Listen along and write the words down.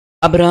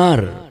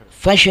Abrar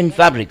Fashion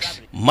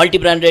Fabrics,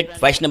 multi-branded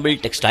fashionable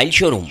textile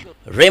showroom,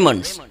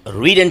 Raymond's,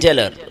 Reed and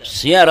Taylor,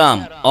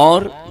 Siyaram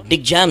और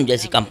डिग jam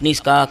जैसी companies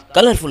का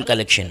colourful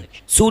collection,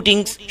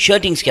 suitings,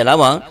 shirtings के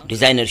अलावा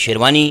designer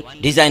sherwani,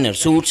 designer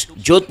suits,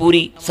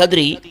 जोधपुरी,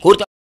 सदरी,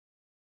 कुर्ता।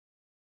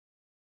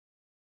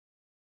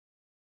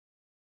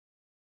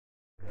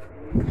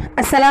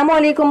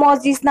 अस्सलामुअलैकुम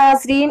मोअज़्ज़िज़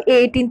नाज़रीन,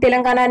 18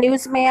 तेलंगाना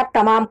न्यूज़ में आप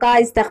तमाम का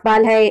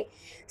इस्तकबाल है।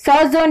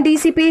 साउथजोन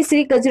डीसीपी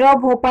श्री गजराव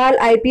भोपाल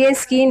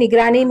आईपीएस की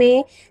निगरानी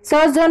में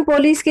साउथजोन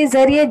पुलिस के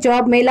जरिए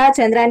जॉब मेला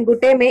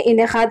चंद्रायनगुट्टे में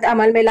इनेकाद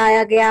अमल में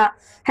लाया गया।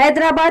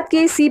 हैदराबाद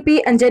के सीपी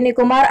अंजनी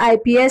कुमार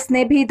आईपीएस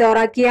ने भी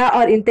दौरा किया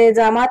और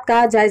इंतजामात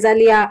का जायजा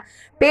लिया।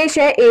 पेश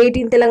है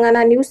 18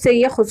 तेलंगाना न्यूज़ से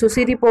ये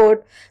खुसूसी रिपोर्ट।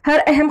 हर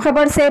अहम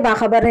खबर से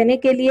बाखबर रहने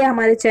के लिए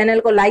हमारे चैनल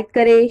को लाइक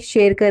करें,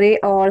 शेयर करें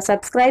और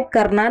सब्सक्राइब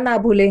करना ना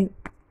भूलें।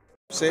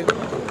 से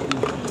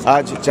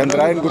आज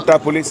चंद्रायनगुट्टा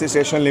पुलिस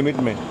स्टेशन लिमिट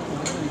में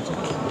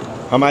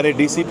हमारे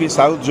डीसीपी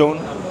साउथ जोन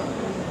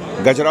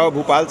गजराओ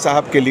भूपाल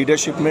साहब के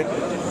लीडरशिप में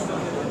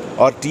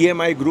और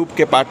टीएमआई ग्रुप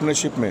के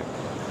पार्टनरशिप में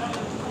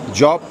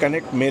जॉब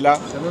कनेक्ट मेला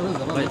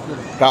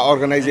का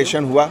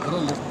ऑर्गेनाइजेशन हुआ,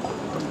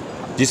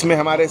 जिसमें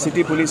हमारे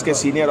सिटी पुलिस के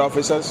senior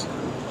officers,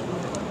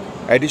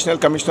 additional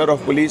commissioner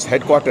of police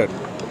headquarter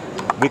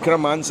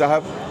Vikram मान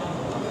साहब,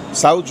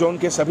 साउथ जोन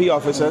के सभी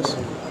ऑफिसर्स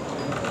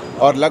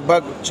और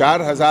लगभग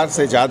 4000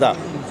 से ज़्यादा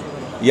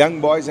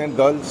young boys and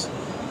girls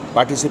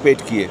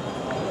participate किए।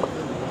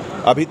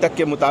 अभी तक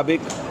के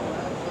मुताबिक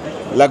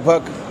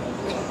लगभग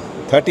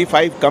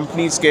 35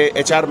 कंपनीज़ के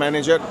एचआर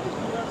मैनेजर,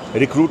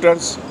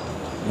 रिक्रूटर्स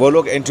वो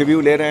लोग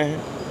इंटरव्यू ले रहे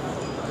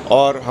हैं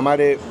और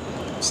हमारे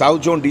साउथ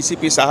जोन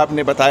डीसीपी साहब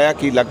ने बताया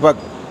कि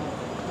लगभग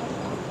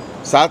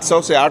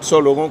 700 से 800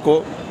 लोगों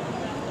को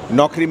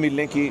नौकरी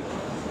मिलने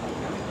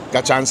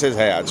का चांसेस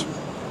है आज।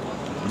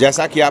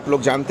 जैसा कि आप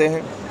लोग जानते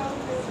हैं,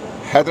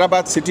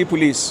 हैदराबाद सिटी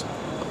पुलिस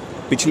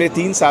पिछले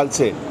 3 साल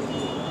से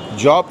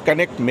जॉब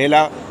कनेक्ट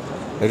मेला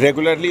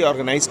रेगुलरली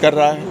ऑर्गेनाइज कर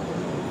रहा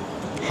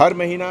है। हर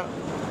महीना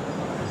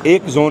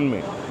एक जोन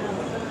में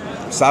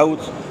साउथ,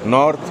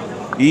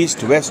 नॉर्थ,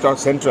 ईस्ट, वेस्ट और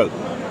सेंट्रल,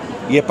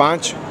 ये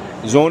 5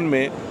 जोन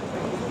में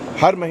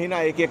हर महीना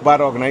एक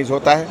बार ऑर्गेनाइज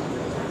होता है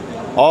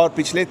और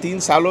पिछले 3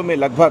 सालों में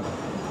लगभग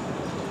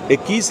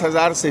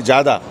 21,000 से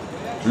ज़्यादा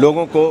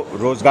लोगों को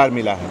रोज़गार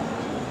मिला है।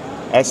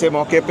 ऐसे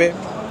मौके पे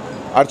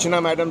अर्चना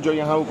मैडम जो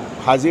यहाँ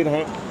हाजिर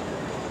हैं,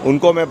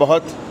 उनको मैं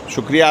बहुत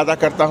शुक्रिया अदा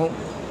करता हूँ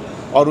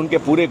और उनके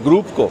पूरे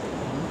ग्रुप को,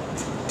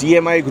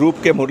 टीएमआई ग्रुप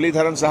के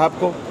मुरलीधरन साहब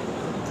को,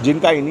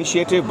 जिनका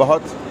इनिशिएटिव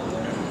बहुत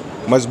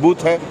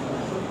मजबूत है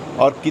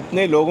और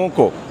कितने लोगों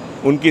को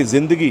उनकी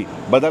ज़िंदगी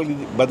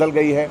बदल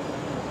गई है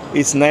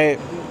इस नए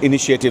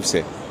इनिशिएटिव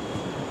से।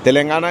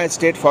 तेलंगाना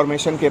स्टेट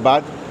फॉर्मेशन के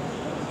बाद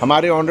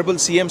हमारे ऑनरेबल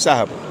सीएम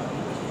साहब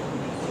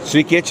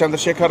श्री के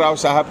चंद्रशेखर राव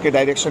साहब के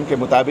डायरेक्शन के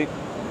मुताबिक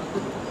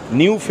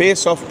new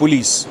face of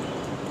police,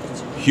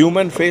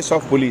 human face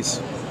of police,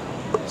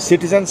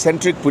 citizen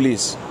centric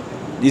police,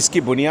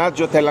 इसकी बुनियाद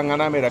जो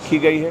तेलंगाना में रखी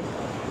गई है,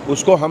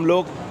 उसको हम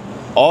लोग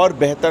और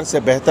बेहतर से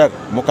बेहतर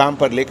मुकाम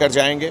पर लेकर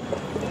जाएंगे।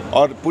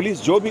 और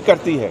पुलिस जो भी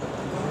करती है,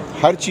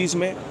 हर चीज़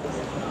में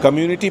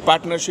कम्युनिटी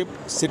पार्टनरशिप,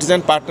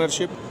 सिटीज़न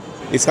पार्टनरशिप,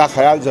 इसका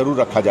ख्याल ज़रूर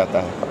रखा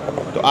जाता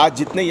है। तो आज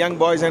जितने यंग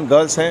बॉयज़ एंड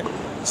गर्ल्स हैं,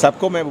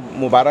 सबको मैं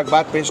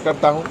मुबारकबाद पेश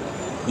करता हूँ।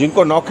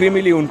 जिनको नौकरी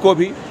मिली उनको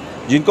भी,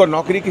 जिनको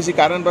नौकरी किसी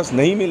कारणवश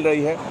नहीं मिल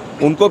रही है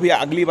उनको भी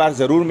अगली बार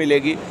ज़रूर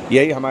मिलेगी,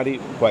 यही हमारी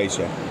ख्वाहिश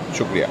है।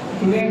 शुक्रिया।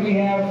 Today we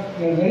are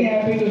very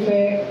happy to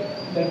say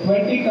that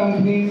 20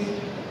 companies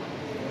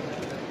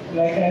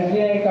like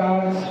SBI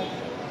Cards,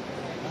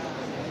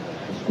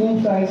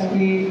 Scoop Ice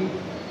Cream,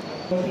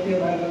 University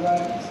of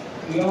Hyderabad,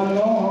 we all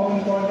know how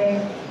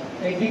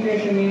important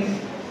education is,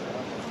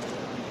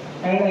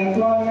 and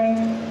employment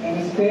and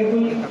a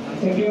stable,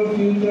 secure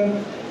future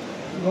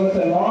goes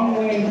a long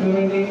way in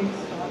preventing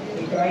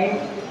the crime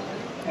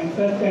and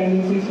such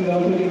tendencies in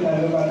our city of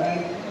Hyderabad.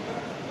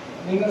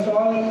 And we must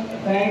all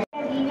thank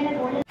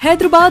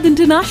Hyderabad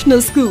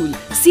International School,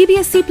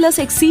 CBSE plus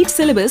Exceed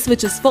syllabus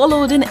which is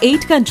followed in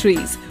 8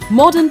 countries.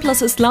 Modern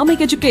plus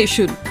Islamic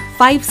education,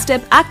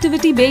 5-step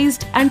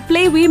activity-based and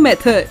playway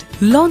method.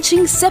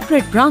 Launching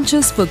separate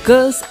branches for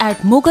girls at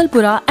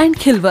Mogalpura and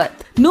Khilwat.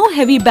 No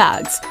heavy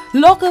bags.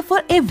 Locker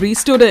for every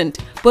student.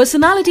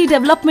 Personality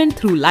development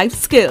through life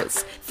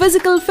skills.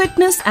 Physical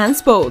fitness and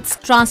sports.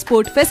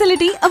 Transport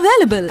facility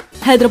available.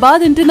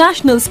 Hyderabad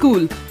International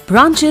School.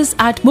 Branches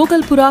at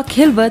Mogalpura,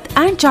 Khilwat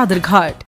and Chadarghat.